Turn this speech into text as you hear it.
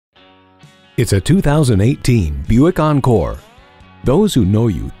It's a 2018 Buick Encore. Those who know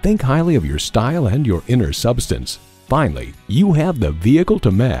you think highly of your style and your inner substance. Finally, you have the vehicle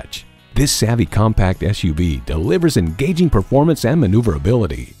to match. This savvy compact SUV delivers engaging performance and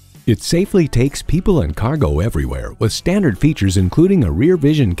maneuverability. It safely takes people and cargo everywhere with standard features including a rear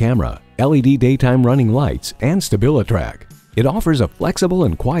vision camera, LED daytime running lights, and StabiliTrak. It offers a flexible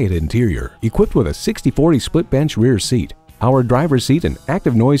and quiet interior equipped with a 60/40 split bench rear seat, power driver's seat, and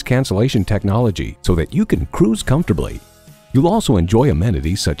active noise cancellation technology so that you can cruise comfortably. You'll also enjoy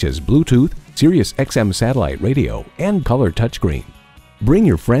amenities such as Bluetooth, Sirius XM satellite radio, and color touchscreen. Bring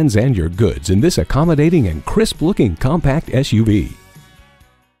your friends and your goods in this accommodating and crisp-looking compact SUV.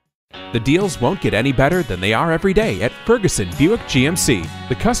 The deals won't get any better than they are every day at Ferguson Buick GMC.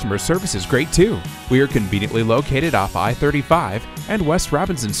 The customer service is great too. We are conveniently located off I-35 and West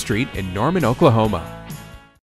Robinson Street in Norman, Oklahoma.